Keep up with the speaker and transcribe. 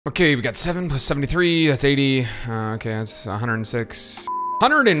Okay, we got 7 plus 73, that's 80. Okay, that's 106.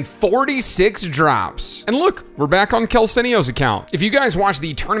 146 drops. And look, we're back on Kelsenio's account. If you guys watched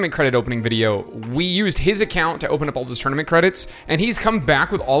the tournament credit opening video, we used his account to open up all those tournament credits, and he's come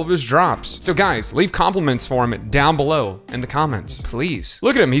back with all of his drops. So guys, leave compliments for him down below in the comments, please.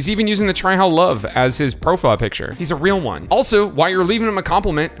 Look at him, he's even using the TRIHOUSE love as his profile picture. He's a real one. Also, while you're leaving him a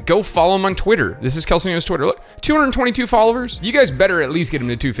compliment, go follow him on Twitter. This is Kelsenio's Twitter. Look, 222 followers. You guys better at least get him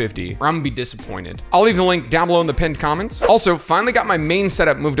to 250, or I'm gonna be disappointed. I'll leave the link down below in the pinned comments. Also, finally got my main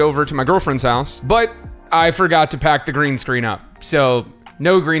setup moved over to my girlfriend's house, but I forgot to pack the green screen up. So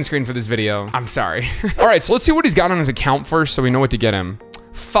no green screen for this video. I'm sorry. All right, so let's see what he's got on his account first so we know what to get him.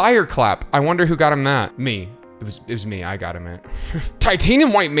 Fire clap. I wonder who got him that. Me. It was me, I got him it.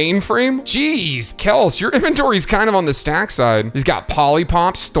 Titanium white mainframe? Jeez, Kels, your inventory's kind of on the stack side. He's got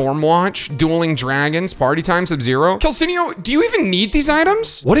Polypop, Stormwatch, Dueling Dragons, Party Time Sub-Zero. Kelsenio, do you even need these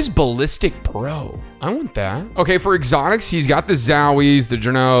items? What is Ballistic Pro? I want that. Okay, for exotics, he's got the Zowies, the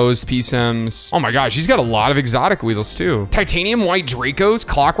Journos, P-Sims. Oh my gosh, he's got a lot of exotic wheels too. Titanium white Dracos,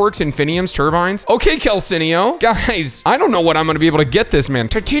 Clockworks, Infiniums, Turbines. Okay, Kelsenio. Guys, I don't know what I'm gonna be able to get this, man.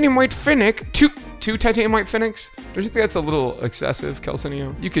 Titanium white Finnick, two titanium white Phoenix? Don't you think that's a little excessive,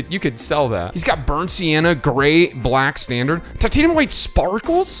 Kelsenio? You could sell that. He's got burnt sienna, gray, black standard. Titanium white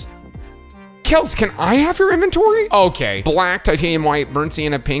sparkles? Kels, can I have your inventory? Okay, black, titanium white, burnt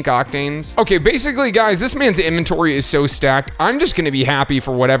sienna, pink octanes. Okay, basically, guys, this man's inventory is so stacked. I'm just gonna be happy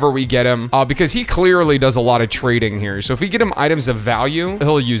for whatever we get him because he clearly does a lot of trading here. So if we get him items of value,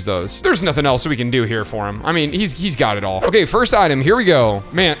 he'll use those. There's nothing else we can do here for him. I mean, he's got it all. Okay, first item, here we go.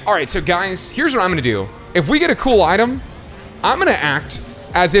 Man, all right, so guys, here's what I'm gonna do. If we get a cool item, I'm gonna act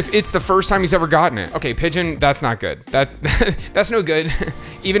as if it's the first time he's ever gotten it. Okay, pigeon, that's not good. That's no good,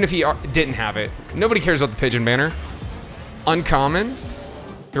 even if he didn't have it. Nobody cares about the pigeon banner. Uncommon,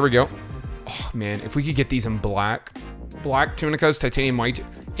 here we go. Oh man, if we could get these in black. Black tunicas, titanium white,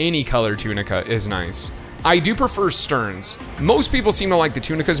 any color tunica is nice. I do prefer sterns. Most people seem to like the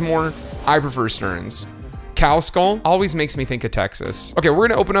tunicas more. I prefer sterns. Cow skull always makes me think of Texas. Okay, we're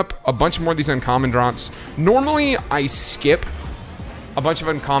gonna open up a bunch more of these uncommon drops. Normally, I skip a bunch of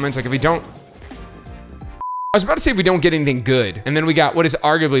uncommons, like if we don't, I was about to say if we don't get anything good, and then we got what is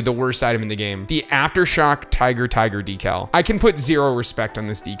arguably the worst item in the game, the Aftershock Tiger decal. I can put 0 respect on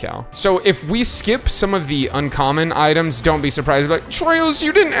this decal. So if we skip some of the uncommon items, don't be surprised, like, TRIHOUSE,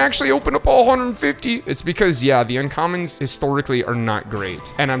 you didn't actually open up all 150. It's because, yeah, the uncommons historically are not great,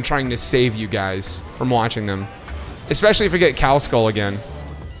 and I'm trying to save you guys from watching them, especially if we get Cow Skull again.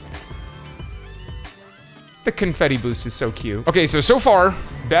 The confetti boost is so cute. Okay, so far,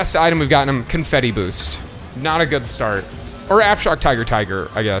 best item we've gotten him, confetti boost. Not a good start. Or Aftershock Tiger,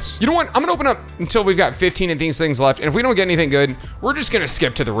 I guess. You know what? I'm gonna open up until we've got 15 of these things left, and if we don't get anything good, we're just gonna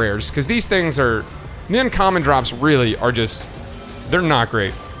skip to the rares, because these things are, the uncommon drops really are just, they're not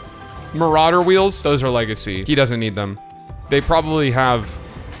great. Marauder wheels, those are legacy. He doesn't need them. They probably have,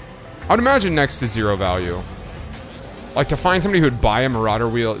 I would imagine next to 0 value. Like, to find somebody who would buy a Marauder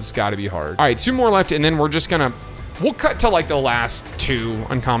wheel, it's gotta be hard. All right, 2 more left, and then we're just gonna, we'll cut to like the last 2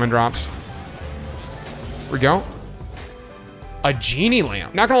 uncommon drops. Here we go. A genie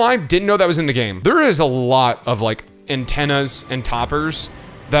lamp. Not gonna lie, didn't know that was in the game. There is a lot of like antennas and toppers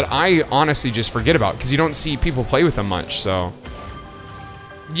that I honestly just forget about because you don't see people play with them much, so.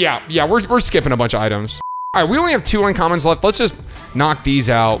 Yeah, we're skipping a bunch of items. All right, we only have 2 uncommons left. Let's just knock these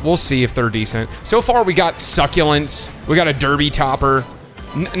out. We'll see if they're decent. So far, we got succulents. We got a derby topper.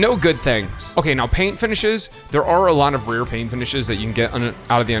 No good things. Okay, now paint finishes. There are a lot of rare paint finishes that you can get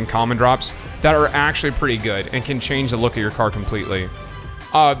out of the uncommon drops that are actually pretty good and can change the look of your car completely.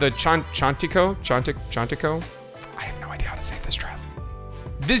 The Chantico? I have no idea how to say this, Trev.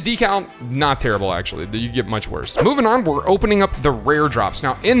 This decal, not terrible actually. You get much worse. Moving on, we're opening up the rare drops.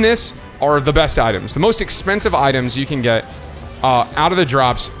 Now in this are the best items. The most expensive items you can get out of the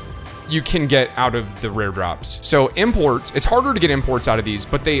drops, you can get out of the rare drops. So imports, it's harder to get imports out of these,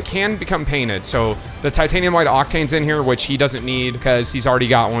 but they can become painted. So the titanium white octane's in here, which he doesn't need because he's already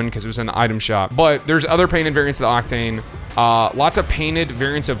got one because it was in the item shop. But there's other painted variants of the octane. Lots of painted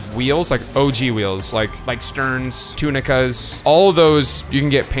variants of wheels, like OG wheels, like sterns, tunicas. All of those you can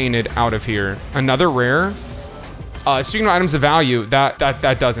get painted out of here. Another rare. Speaking of items of value, that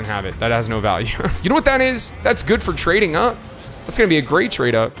doesn't have it. That has no value. You know what that is? That's good for trading up. That's gonna be a great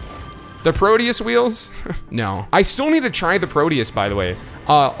trade up. The Proteus wheels? No. I still need to try the Proteus, by the way.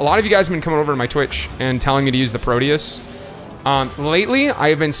 A lot of you guys have been coming over to my Twitch and telling me to use the Proteus. Lately,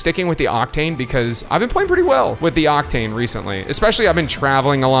 I've been sticking with the Octane because I've been playing pretty well with the Octane recently. Especially, I've been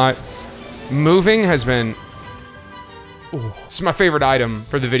traveling a lot. Moving has been Ooh. This is my favorite item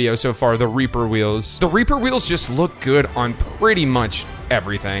for the video so far, the Reaper wheels. The Reaper wheels just look good on pretty much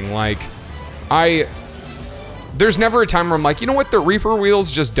everything. Like, there's never a time where I'm like, you know what, the Reaper wheels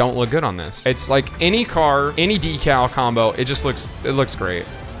just don't look good on this. It's like any car, any decal combo, it looks great.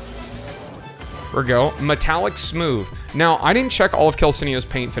 Here we go, metallic smooth. Now, I didn't check all of Kelsenio's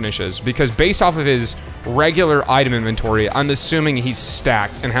paint finishes because based off of his regular item inventory, I'm assuming he's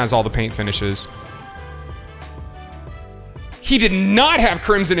stacked and has all the paint finishes. He did not have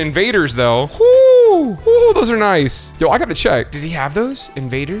Crimson Invaders though. Whoo, whoo, those are nice. Yo, I gotta check. Did he have those?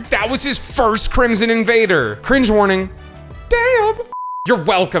 Invader? That was his first Crimson Invader. Cringe warning. Damn. You're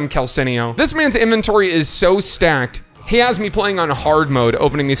welcome, Kelsenio. This man's inventory is so stacked. He has me playing on hard mode,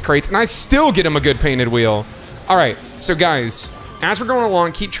 opening these crates, and I still get him a good painted wheel. All right, so guys, as we're going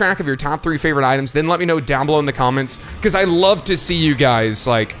along, keep track of your top 3 favorite items, then let me know down below in the comments, because I love to see you guys,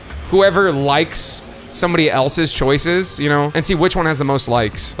 like, whoever likes somebody else's choices, you know, and see which one has the most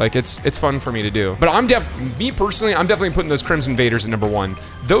likes. Like, it's fun for me to do. But me personally, I'm definitely putting those Crimson Invaders at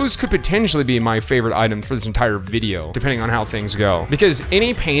 #1. Those could potentially be my favorite item for this entire video, depending on how things go. Because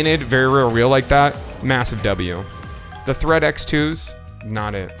any painted, very rare wheel like that, massive W. The Thread X2s,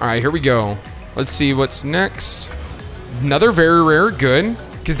 not it. All right, here we go. Let's see what's next. Another very rare, good.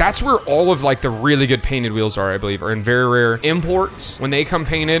 Because that's where all of like the really good painted wheels are, I believe, are in very rare imports. When they come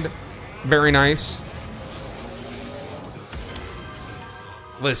painted, very nice.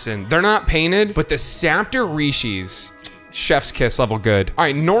 Listen, they're not painted, but the Saptor Rishis, chef's kiss level good. All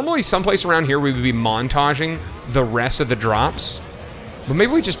right, normally someplace around here we would be montaging the rest of the drops. But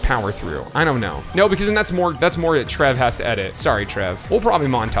maybe we just power through. I don't know. No, because then that's more that Trev has to edit. Sorry, Trev. We'll probably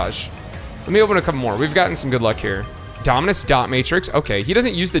montage. Let me open a couple more. We've gotten some good luck here. Dominus Dot Matrix. Okay, he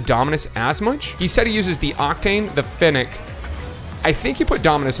doesn't use the Dominus as much. He said he uses the Octane, the Fennec. I think he put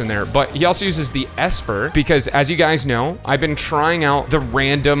Dominus in there, but he also uses the Esper because, as you guys know, I've been trying out the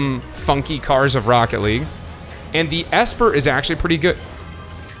random funky cars of Rocket League, and the Esper is actually pretty good.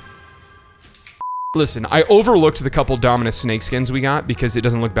 Listen, I overlooked the couple Dominus snake skins we got because it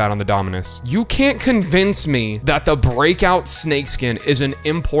doesn't look bad on the Dominus. You can't convince me that the Breakout snake skin is an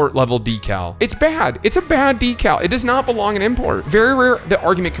import level decal. It's bad. It's a bad decal. It does not belong in import. Very rare, the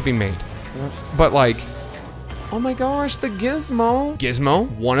argument could be made. But like, oh my gosh, the Gizmo. Gizmo,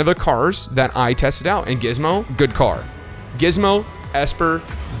 one of the cars that I tested out, and Gizmo, good car. Gizmo, Esper,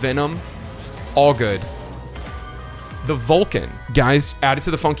 Venom, all good. The Vulcan. Guys, add it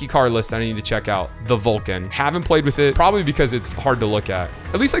to the funky car list that I need to check out. The Vulcan. Haven't played with it, probably because it's hard to look at.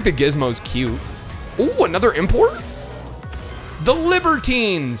 At least like the Gizmo's cute. Ooh, another import? The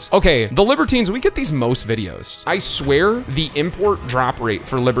Libertines. Okay, the Libertines, we get these most videos. I swear the import drop rate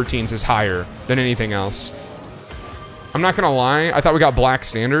for Libertines is higher than anything else. I'm not gonna lie, I thought we got Black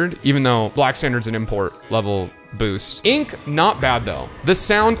Standard, even though Black Standard's an import level boost. Ink, not bad though. The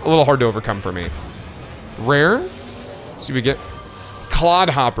sound, a little hard to overcome for me. Rare? See, we get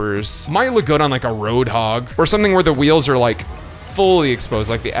Clodhoppers. Might look good on like a Roadhog or something where the wheels are like fully exposed,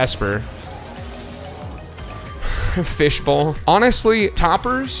 like the Esper. Fishbowl. Honestly,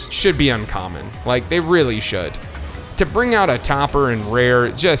 toppers should be uncommon. Like, they really should. To bring out a topper and rare,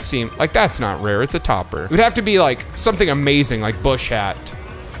 it just seems like that's not rare, it's a topper. It would have to be like something amazing like Bush Hat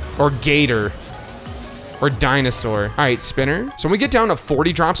or Gator or Dinosaur. All right, spinner. So when we get down to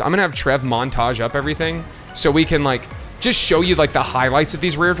 40 drops, I'm gonna have Trev montage up everything so we can like just show you like the highlights of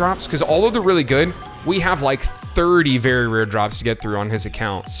these rare drops, because although they're really good, we have like 30 very rare drops to get through on his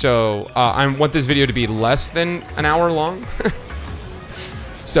account. So I want this video to be less than an hour long.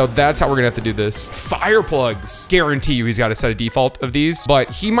 So that's how we're gonna have to do this. Fire plugs. Guarantee you he's got a set of default of these, but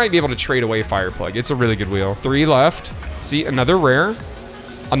he might be able to trade away fire plug. It's a really good wheel. 3 left. See, another rare.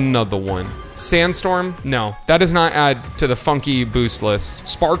 Another one. Sandstorm, no. That does not add to the funky boost list.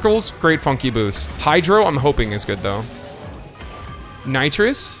 Sparkles, great funky boost. Hydro, I'm hoping is good though.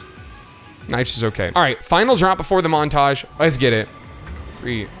 Nitrous. Nitrous is okay. All right, final drop before the montage. Let's get it.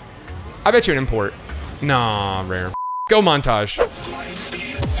 3. I bet you an import. Nah, rare. Go montage.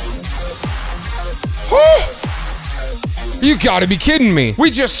 You gotta be kidding me. We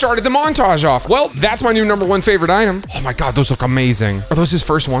just started the montage off. Well, that's my new #1 favorite item. Oh my God, those look amazing. Are those his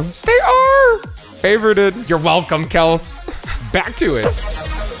first ones? They are. Favorited. You're welcome, Kels. Back to it.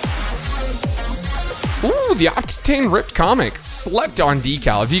 Ooh, the Octane Ripped comic. Slept on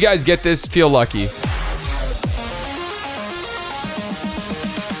decal. If you guys get this, feel lucky.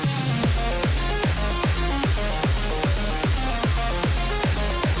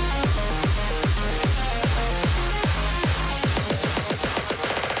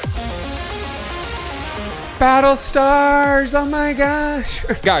 Battle Stars, oh my gosh.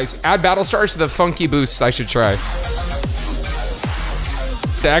 Guys, add Battle Stars to the funky boosts I should try.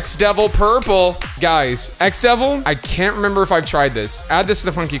 The X-Devil purple. Guys, X-Devil, I can't remember if I've tried this. Add this to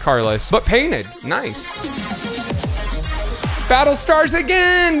the funky car list, but painted, nice. Battle stars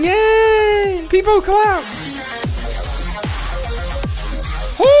again, yay! People clap.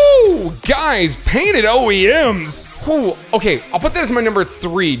 Woo, guys, painted OEMs. Woo, okay, I'll put that as my number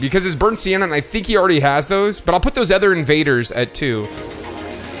 3 because it's burnt sienna and I think he already has those, but I'll put those other invaders at 2.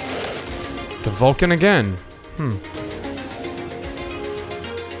 The Vulcan again,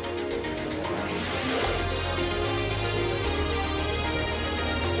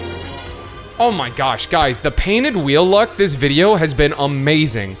 Oh my gosh, guys, the painted wheel luck this video has been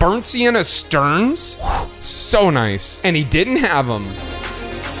amazing. Burnt sienna sterns, so nice. And he didn't have them.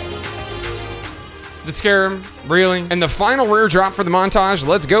 To scare him, really? And the final rare drop for the montage,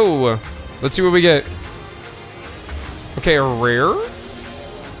 let's go. Let's see what we get. Okay, a rare.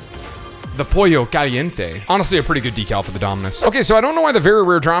 The Pollo Caliente. Honestly, a pretty good decal for the Dominus. Okay, so I don't know why the very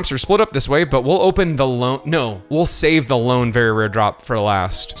rare drops are split up this way, but we'll open the lone, no, we'll save the lone very rare drop for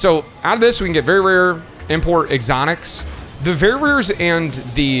last. So out of this, we can get very rare import exotics. The very rares and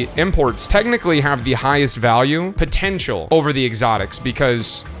the imports technically have the highest value potential over the exotics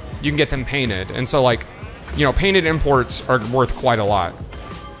because you can get them painted. And so like, you know, painted imports are worth quite a lot.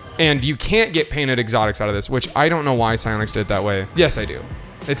 And you can't get painted exotics out of this, which I don't know why Psyonix did it that way. Yes, I do.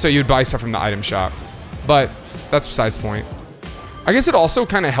 It's so you'd buy stuff from the item shop, but that's besides the point. I guess it also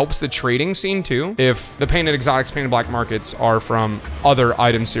kind of helps the trading scene too, if the painted exotics, painted black markets are from other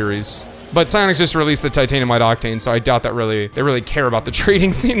item series. But Psyonix just released the titanium white octane, so I doubt that they really care about the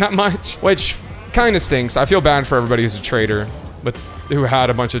trading scene that much, which kind of stinks. I feel bad for everybody who's a trader, but who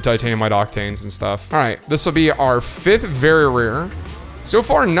had a bunch of titanium white octanes and stuff. All right, this will be our 5th very rare. So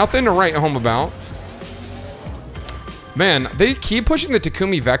far, nothing to write home about. Man, they keep pushing the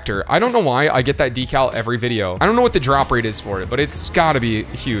Takumi Vector. I don't know why I get that decal every video. I don't know what the drop rate is for it, but it's gotta be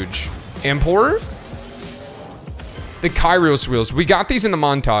huge. Import? The Kairos wheels. We got these in the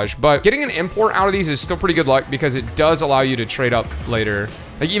montage, but getting an import out of these is still pretty good luck because it does allow you to trade up later.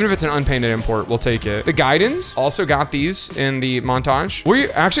 Like even if it's an unpainted import, we'll take it. The Guidance also got these in the montage.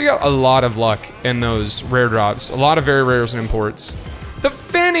 We actually got a lot of luck in those rare drops. A lot of very rares and imports. The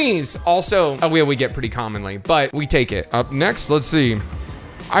Finnies also a wheel we get pretty commonly, but we take it. Up next, let's see.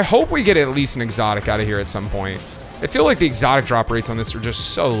 I hope we get at least an exotic out of here at some point. I feel like the exotic drop rates on this are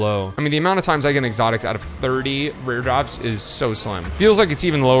just so low. I mean, the amount of times I get an exotic out of 30 rare drops is so slim. Feels like it's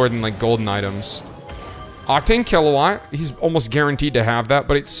even lower than like golden items. Octane Kilowatt, he's almost guaranteed to have that,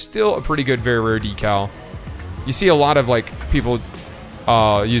 but it's still a pretty good very rare decal. You see a lot of like people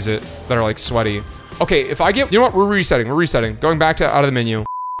use it that are like sweaty. Okay, if I get, you know what, we're resetting. Going back to out of the menu.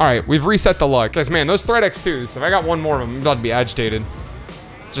 All right, we've reset the luck. Guys, man, those Thread X2s, if I got one more of them, I'm about to be agitated.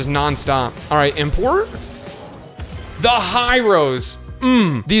 It's just nonstop. All right, import. The Hyros.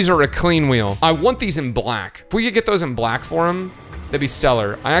 These are a clean wheel. I want these in black. If we could get those in black for them, that'd be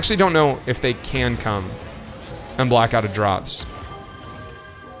stellar. I actually don't know if they can come in black out of drops.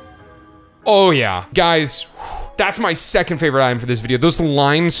 Oh yeah, guys. That's my 2nd favorite item for this video. Those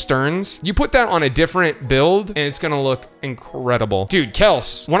lime sterns. You put that on a different build and it's gonna look incredible. Dude,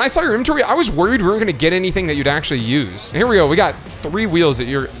 Kels, when I saw your inventory, I was worried we weren't gonna get anything that you'd actually use. And here we go, we got 3 wheels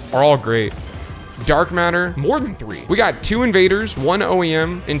that are all great. Dark Matter, more than 3. We got 2 invaders, 1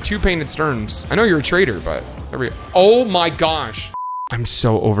 OEM, and 2 painted sterns. I know you're a trader, but there we go. Oh my gosh. I'm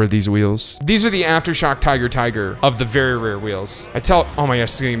so over these wheels. These are the Aftershock Tiger of the very rare wheels. Oh my gosh,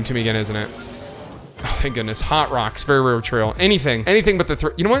 it's getting to me again, isn't it? Oh, thank goodness. Hot Rocks, very rare trail. Anything but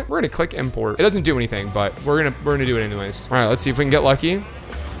the you know what? We're gonna click import. It doesn't do anything, but we're gonna do it anyways. All right, let's see if we can get lucky.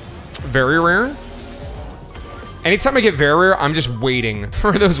 Very rare. Anytime I get very rare, I'm just waiting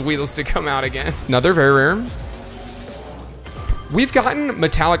for those wheels to come out again. Another very rare. We've gotten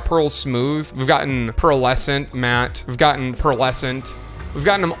Metallic Pearl Smooth. We've gotten Pearlescent Matte. We've gotten Pearlescent. We've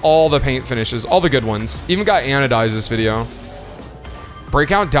gotten them all the paint finishes, all the good ones. Even got Anodized this video.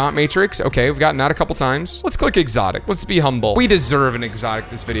 Breakout Dot Matrix. Okay, we've gotten that a couple times. Let's click exotic. Let's be humble. We deserve an exotic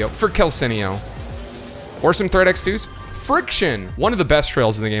this video for Kelsenio. Or some Thread X2s. Friction, one of the best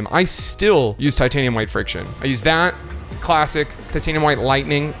trails in the game. I still use titanium white friction. I use that, classic, titanium white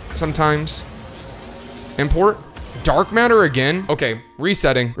lightning sometimes. Import, dark matter again. Okay,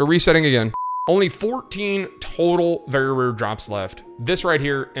 resetting, we're resetting again. Only 14 total very rare drops left. This right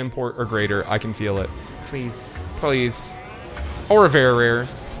here, import or greater, I can feel it. Please, please. Or a very rare.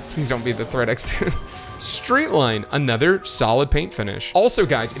 Please don't be the Thread X2. Straight Line, another solid paint finish. Also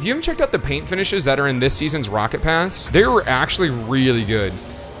guys, if you haven't checked out the paint finishes that are in this season's Rocket Pass, they were actually really good.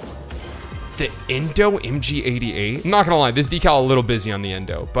 The Endo MG88. I'm not gonna lie, this decal a little busy on the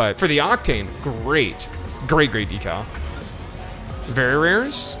Endo, but for the Octane, great. Great decal. Very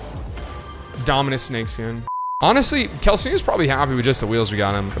rares. Dominant snakeskin. Honestly, Kelsenio's probably happy with just the wheels we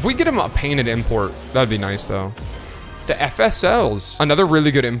got him. If we get him a painted import, that'd be nice though. The FSLs, another really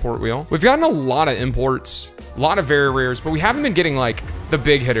good import wheel. We've gotten a lot of imports, a lot of very rares, but we haven't been getting like the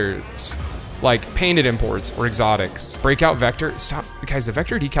big hitters, like painted imports or exotics. Breakout Vector, stop, guys, the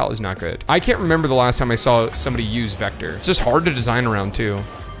Vector decal is not good. I can't remember the last time I saw somebody use Vector. It's just hard to design around too.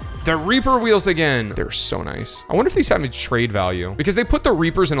 The Reaper wheels again. They're so nice. I wonder if these have any trade value because they put the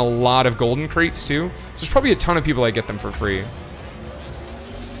Reapers in a lot of golden crates too. So there's probably a ton of people that get them for free.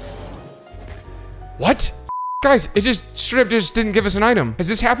 What? Guys, it just straight up just didn't give us an item. Has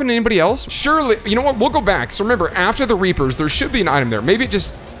this happened to anybody else? Surely, you know what? We'll go back. So remember, after the Reapers, there should be an item there. Maybe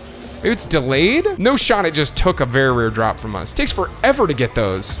it's delayed? No shot it just took a very rare drop from us. It takes forever to get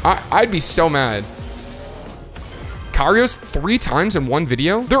those. I'd be so mad. Karios 3 times in one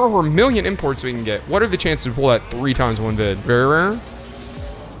video? There are a million imports we can get. What are the chances to pull that 3 times in one vid? Very rare?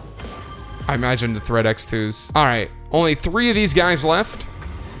 I imagine the Thread X2s. All right, only 3 of these guys left.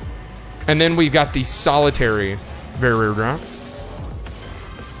 And then we've got the solitary very rare drop.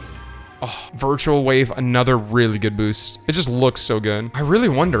 Oh, Virtual Wave, another really good boost. It just looks so good. I really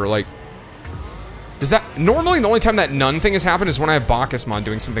wonder, like, is that normally the only time that none thing has happened is when I have Bacchusmon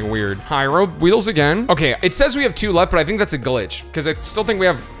doing something weird. Hyro wheels again. Okay, it says we have 2 left, but I think that's a glitch because I still think we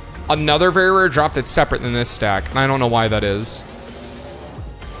have another very rare drop that's separate than this stack, and I don't know why that is.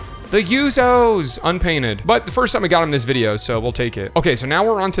 The Usos, unpainted. But the first time we got him in this video, so we'll take it. Okay, so now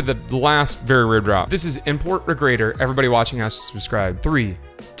we're on to the last very rare drop. This is import or greater. Everybody watching has to subscribe. 3,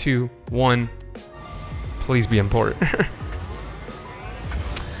 2, 1. Please be import.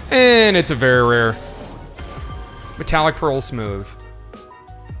 And it's a very rare. Metallic Pearl Smooth.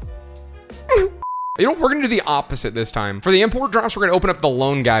 You know, we're gonna do the opposite this time. For the import drops, we're gonna open up the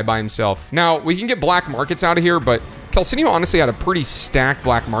lone guy by himself. Now, we can get black markets out of here, but Kelsenio honestly had a pretty stacked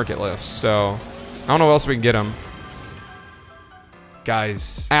black market list, so I don't know what else we can get him.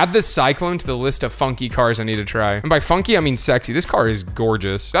 Guys, add this Cyclone to the list of funky cars I need to try. And by funky, I mean sexy. This car is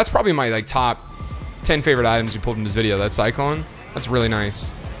gorgeous. That's probably my like top 10 favorite items we pulled in this video, that Cyclone. That's really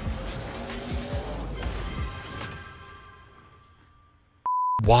nice.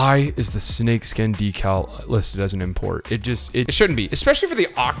 Why is the snakeskin decal listed as an import? It shouldn't be, especially for the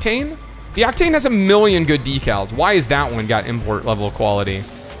Octane. The Octane has a million good decals. Why is that one got import level quality?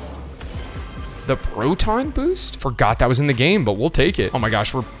 The Proton boost? Forgot that was in the game, but we'll take it. Oh my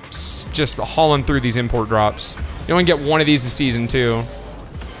gosh, we're just hauling through these import drops. You only get one of these a season too.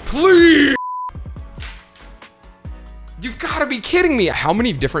 Please! You've got to be kidding me. How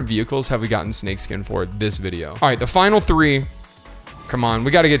many different vehicles have we gotten snakeskin for this video? All right, the final 3. Come on,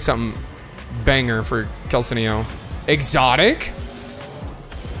 we got to get something banger for Kelsenio. Exotic?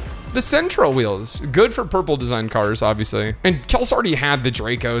 The Central wheels, good for purple design cars, obviously. And Kels already had the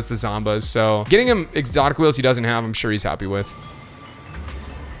Dracos, the Zombas, so getting him exotic wheels he doesn't have, I'm sure he's happy with.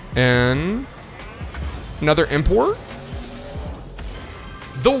 And another import.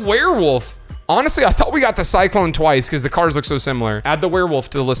 The Werewolf. Honestly, I thought we got the Cyclone twice because the cars look so similar. Add the Werewolf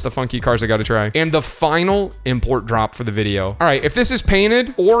to the list of funky cars I gotta try. And the final import drop for the video. All right, if this is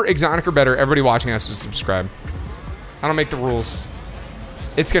painted or exotic or better, everybody watching has to subscribe. I don't make the rules.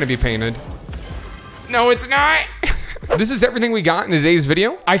 It's gonna be painted. No, it's not. This is everything we got in today's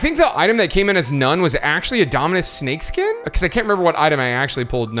video. I think the item that came in as none was actually a Dominus snakeskin because I can't remember what item I actually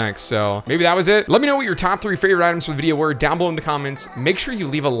pulled next. So maybe that was it. Let me know what your top 3 favorite items for the video were down below in the comments. Make sure you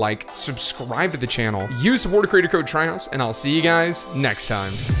leave a like, subscribe to the channel, use supporter creator code TRIHOUSE, and I'll see you guys next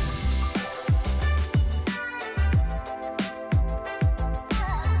time.